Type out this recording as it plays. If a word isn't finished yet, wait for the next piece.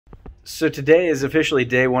So today is officially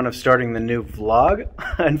day one of starting the new vlog.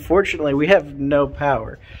 Unfortunately, we have no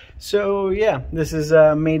power. So yeah, this has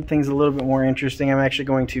made things a little bit more interesting. I'm actually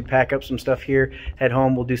going to pack up some stuff here, head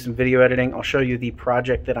home, we'll do some video editing. I'll show you the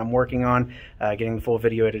project that I'm working on, getting the full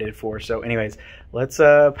video edited for. So anyways, let's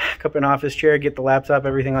pack up an office chair, get the laptop,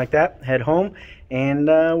 everything like that, head home, and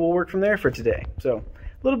we'll work from there for today. So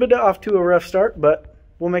a little bit off to a rough start, but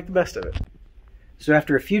we'll make the best of it. So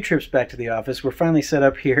after a few trips back to the office, we're finally set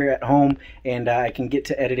up here at home, and I can get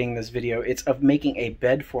to editing this video. It's of making a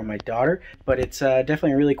bed for my daughter, but it's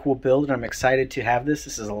definitely a really cool build, and I'm excited to have this.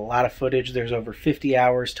 This is a lot of footage. There's over 50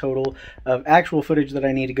 hours total of actual footage that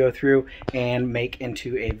I need to go through and make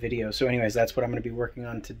into a video. So anyways, that's what I'm going to be working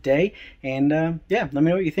on today. And yeah, let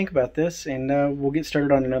me know what you think about this, and we'll get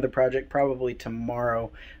started on another project probably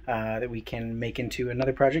tomorrow that we can make into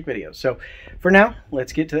another project video. So for now,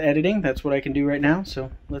 let's get to the editing. That's what I can do right now.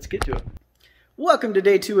 So let's get to it. Welcome to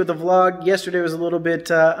day two of the vlog. Yesterday was a little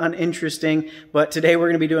bit uninteresting, but today we're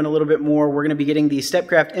going to be doing a little bit more. We're going to be getting the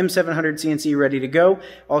Stepcraft M.700 CNC ready to go.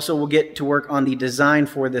 Also, we'll get to work on the design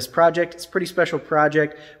for this project. It's a pretty special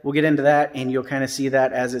project. We'll get into that, and you'll kind of see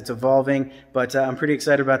that as it's evolving, but I'm pretty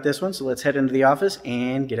excited about this one, so let's head into the office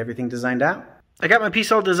and get everything designed out. I got my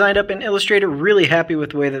piece all designed up in Illustrator, really happy with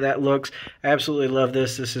the way that that looks. I absolutely love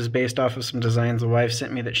this. This is based off of some designs the wife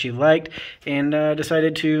sent me that she liked, and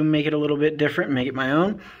decided to make it a little bit different, make it my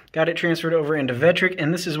own. Got it transferred over into Vectric,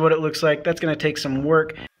 and this is what it looks like. That's going to take some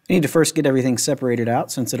work. I need to first get everything separated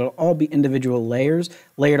out since it'll all be individual layers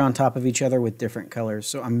layered on top of each other with different colors.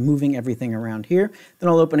 So I'm moving everything around here. Then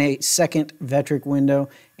I'll open a second Vectric window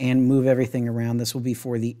and move everything around. This will be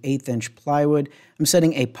for the 1/8 inch plywood. I'm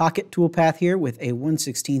setting a pocket toolpath here with a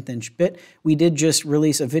 1/16 inch bit. We did just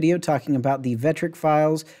release a video talking about the Vectric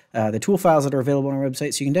files, the tool files that are available on our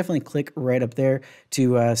website, so you can definitely click right up there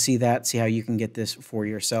to see that, see how you can get this for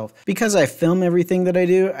yourself. Because I film everything that I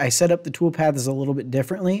do, I set up the toolpaths a little bit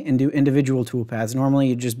differently and do individual toolpaths. Normally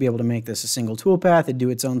you'd just be able to make this a single toolpath, it'd do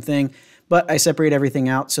its own thing, but I separate everything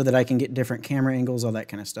out so that I can get different camera angles, all that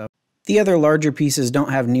kind of stuff. The other larger pieces don't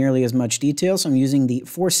have nearly as much detail, so I'm using the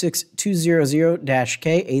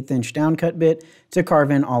 46200-K 1/8 inch downcut bit to carve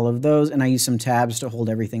in all of those, and I use some tabs to hold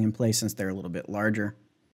everything in place since they're a little bit larger.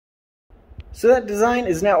 So that design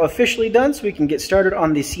is now officially done, so we can get started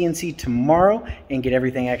on the CNC tomorrow and get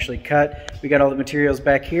everything actually cut. We got all the materials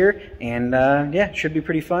back here, and yeah, it should be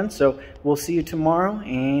pretty fun. So we'll see you tomorrow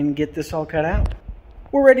and get this all cut out.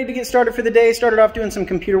 We're ready to get started for the day. Started off doing some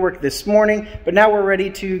computer work this morning, but now we're ready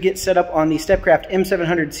to get set up on the Stepcraft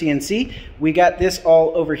M700 CNC. We got this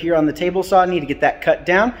all over here on the table saw. Need to get that cut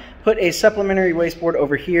down. Put a supplementary wasteboard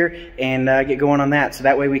over here and get going on that. So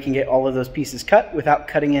that way we can get all of those pieces cut without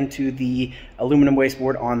cutting into the aluminum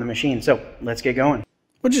wasteboard on the machine. So let's get going.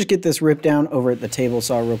 We'll just get this ripped down over at the table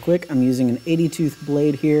saw real quick. I'm using an 80-tooth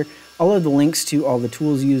blade here. All of the links to all the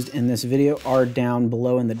tools used in this video are down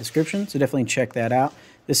below in the description, so definitely check that out.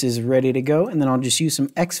 This is ready to go, and then I'll just use some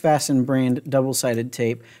X-Fasten brand double-sided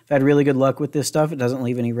tape. I've had really good luck with this stuff. It doesn't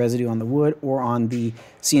leave any residue on the wood or on the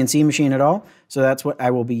CNC machine at all, so that's what I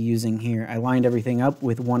will be using here. I lined everything up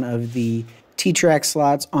with one of the T-track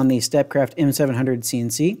slots on the Stepcraft M700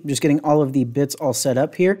 CNC. I'm just getting all of the bits all set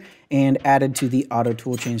up here and added to the auto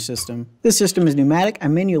tool change system. This system is pneumatic. I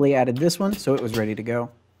manually added this one, so it was ready to go.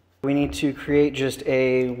 We need to create just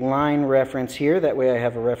a line reference here. That way I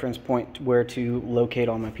have a reference point where to locate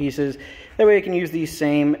all my pieces. That way I can use the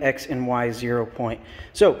same X and Y 0 point.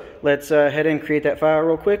 So let's head and create that file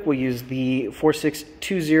real quick. We'll use the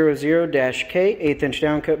 46200-K 1/8 inch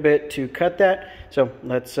downcut bit to cut that. So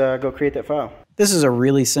let's go create that file. This is a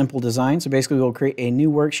really simple design, so basically we'll create a new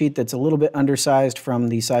worksheet that's a little bit undersized from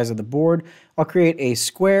the size of the board. I'll create a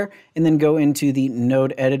square and then go into the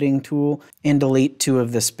node editing tool and delete 2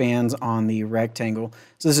 of the spans on the rectangle.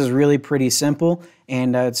 So this is really pretty simple,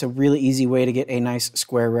 and it's a really easy way to get a nice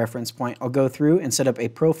square reference point. I'll go through and set up a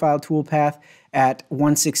profile toolpath at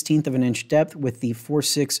 1/16 of an inch depth with the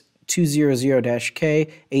 46200-K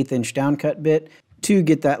 1/8 inch downcut bit to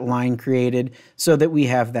get that line created so that we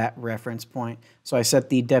have that reference point. So I set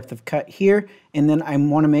the depth of cut here, and then I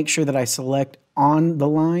want to make sure that I select on the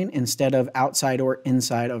line instead of outside or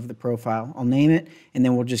inside of the profile. I'll name it, and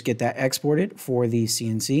then we'll just get that exported for the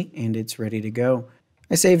CNC, and it's ready to go.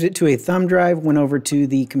 I saved it to a thumb drive, went over to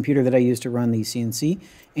the computer that I used to run the CNC,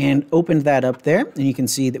 and opened that up there, and you can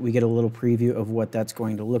see that we get a little preview of what that's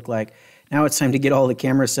going to look like. Now it's time to get all the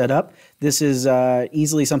cameras set up. This is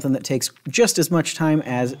easily something that takes just as much time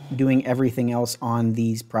as doing everything else on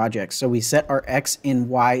these projects. So we set our X and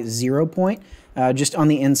Y 0 point just on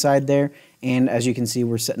the inside there, And as you can see,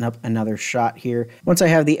 we're setting up another shot here. Once I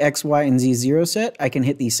have the X, Y, and Z 0 set, I can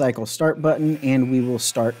hit the cycle start button and we will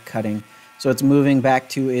start cutting. So it's moving back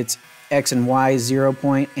to its X and Y 0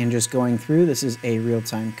 point and just going through. This is a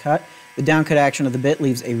real-time cut. The downcut action of the bit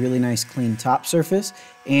leaves a really nice clean top surface,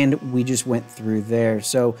 and we just went through there.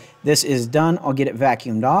 So this is done. I'll get it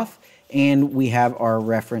vacuumed off, and we have our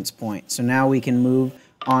reference point. So now we can move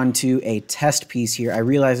on to a test piece here. I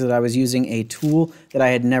realized that I was using a tool that I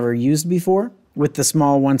had never used before with the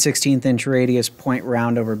small 1/16 inch radius point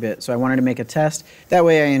roundover bit. So I wanted to make a test. That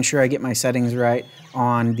way I ensure I get my settings right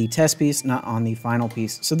on the test piece, not on the final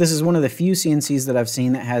piece. So this is one of the few CNCs that I've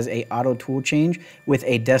seen that has a auto tool change with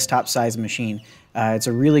a desktop size machine. It's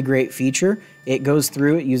a really great feature. It goes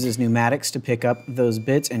through, it uses pneumatics to pick up those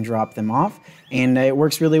bits and drop them off, and it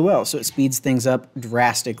works really well. So it speeds things up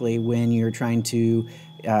drastically when you're trying to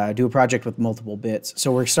do a project with multiple bits.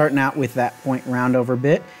 So we're starting out with that point roundover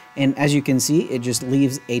bit, and as you can see, it just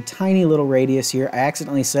leaves a tiny little radius here. I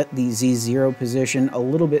accidentally set the Z0 position a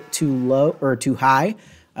little bit too low or too high,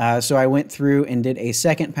 so I went through and did a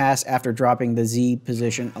second pass after dropping the Z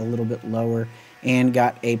position a little bit lower and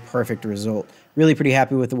got a perfect result. Really pretty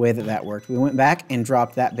happy with the way that that worked. We went back and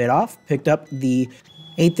dropped that bit off, picked up the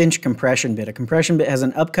 1/8 inch compression bit. A compression bit has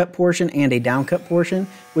an upcut portion and a downcut portion,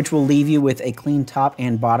 which will leave you with a clean top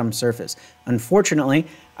and bottom surface. Unfortunately,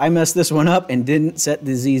 I messed this one up and didn't set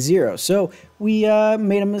the Z0, so we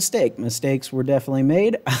made a mistake. Mistakes were definitely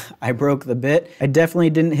made. I broke the bit. I definitely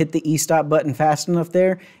didn't hit the E-stop button fast enough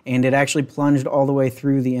there, and it actually plunged all the way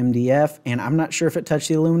through the MDF, and I'm not sure if it touched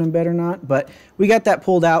the aluminum bed or not, but we got that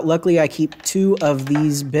pulled out. Luckily, I keep 2 of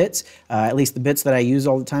these bits, at least the bits that I use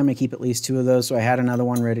all the time. I keep at least 2 of those, so I had another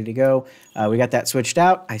one ready to go. We got that switched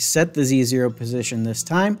out. I set the Z0 position this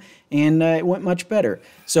time, and it went much better.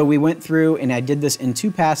 So we went through, and I did this in 2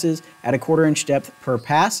 passes at a 1/4 inch depth per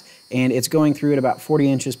pass, and it's going through at about 40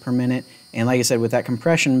 inches per minute. And like I said, with that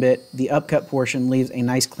compression bit, the upcut portion leaves a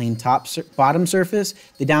nice clean bottom surface.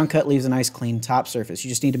 The downcut leaves a nice clean top surface. You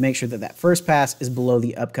just need to make sure that that first pass is below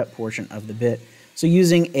the upcut portion of the bit. So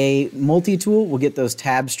using a multi-tool, we'll get those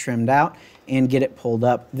tabs trimmed out and get it pulled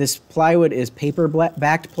up. This plywood is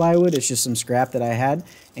paper-backed plywood. It's just some scrap that I had.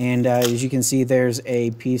 And as you can see, there's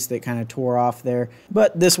a piece that kind of tore off there.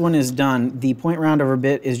 But this one is done. The point roundover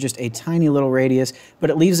bit is just a tiny little radius, but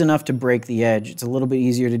it leaves enough to break the edge. It's a little bit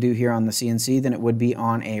easier to do here on the CNC than it would be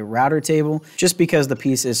on a router table. Just because the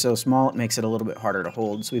piece is so small, it makes it a little bit harder to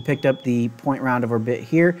hold. So we picked up the point roundover bit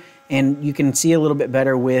here, and you can see a little bit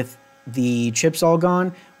better with the chips all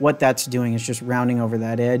gone. What that's doing is just rounding over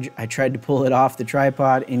that edge. I tried to pull it off the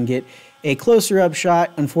tripod and get a closer up shot.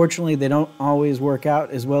 Unfortunately, they don't always work out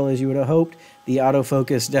as well as you would have hoped. The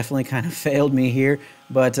autofocus definitely kind of failed me here,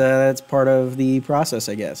 but that's part of the process,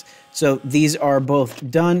 I guess. So these are both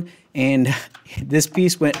done, and this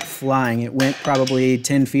piece went flying. It went probably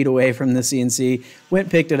 10 feet away from the CNC,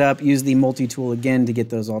 picked it up, used the multi-tool again to get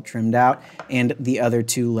those all trimmed out, and the other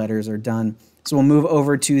 2 letters are done. So we'll move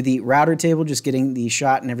over to the router table, just getting the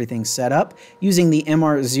shot and everything set up. Using the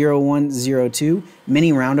MR0102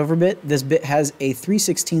 mini roundover bit, this bit has a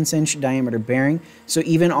 3/16 inch diameter bearing, so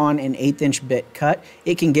even on an 1/8 inch bit cut,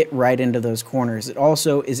 it can get right into those corners. It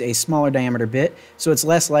also is a smaller diameter bit, so it's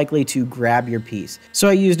less likely to grab your piece. So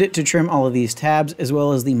I used it to trim all of these tabs, as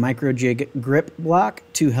well as the Microjig grip block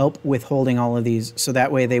to help with holding all of these, so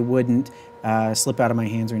that way they wouldn't slip out of my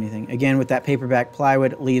hands or anything. Again, with that paperback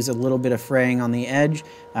plywood, it leaves a little bit of fraying on the edge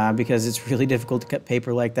because it's really difficult to cut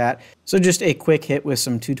paper like that. So just a quick hit with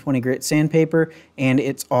some 220 grit sandpaper, and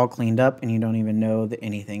it's all cleaned up, and you don't even know that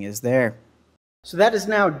anything is there. So that is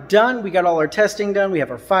now done. We got all our testing done. We have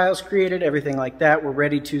our files created, everything like that. We're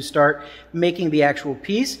ready to start making the actual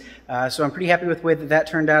piece. So I'm pretty happy with the way that that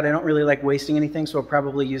turned out. I don't really like wasting anything, so I'll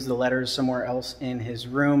probably use the letters somewhere else in his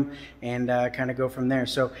room and kind of go from there.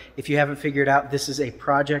 So if you haven't figured out, this is a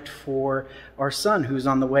project for our son who's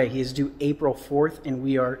on the way. He is due April 4th, and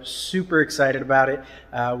we are super excited about it.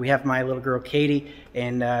 We have my little girl, Katie,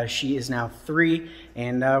 and she is now 3,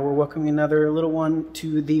 and we're welcoming another little one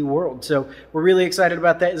to the world. So we're really excited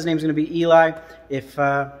about that. His name's going to be Eli, if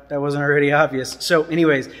that wasn't already obvious. So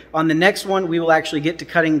anyways, on the next one, we will actually get to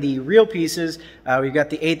cutting the real pieces. We've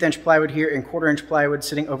got the 1/8 inch plywood here and 1/4 inch plywood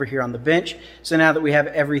sitting over here on the bench. So now that we have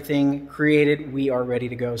everything created, we are ready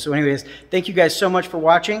to go. So anyways, thank you guys so much for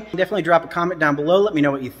watching. Definitely drop a comment down below. Let me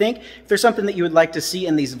know what you think. If there's something that you would like to see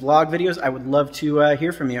in these vlog videos, I would love to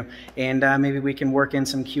hear from you. And maybe we can work in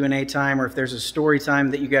some Q&A time, or if there's a story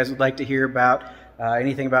time that you guys would like to hear about,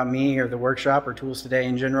 anything about me or the workshop or tools today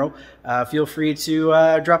in general, feel free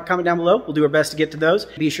to drop a comment down below. We'll do our best to get to those.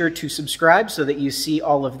 Be sure to subscribe so that you see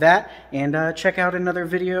all of that, and check out another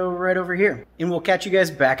video right over here. And we'll catch you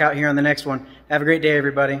guys back out here on the next one. Have a great day,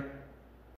 everybody.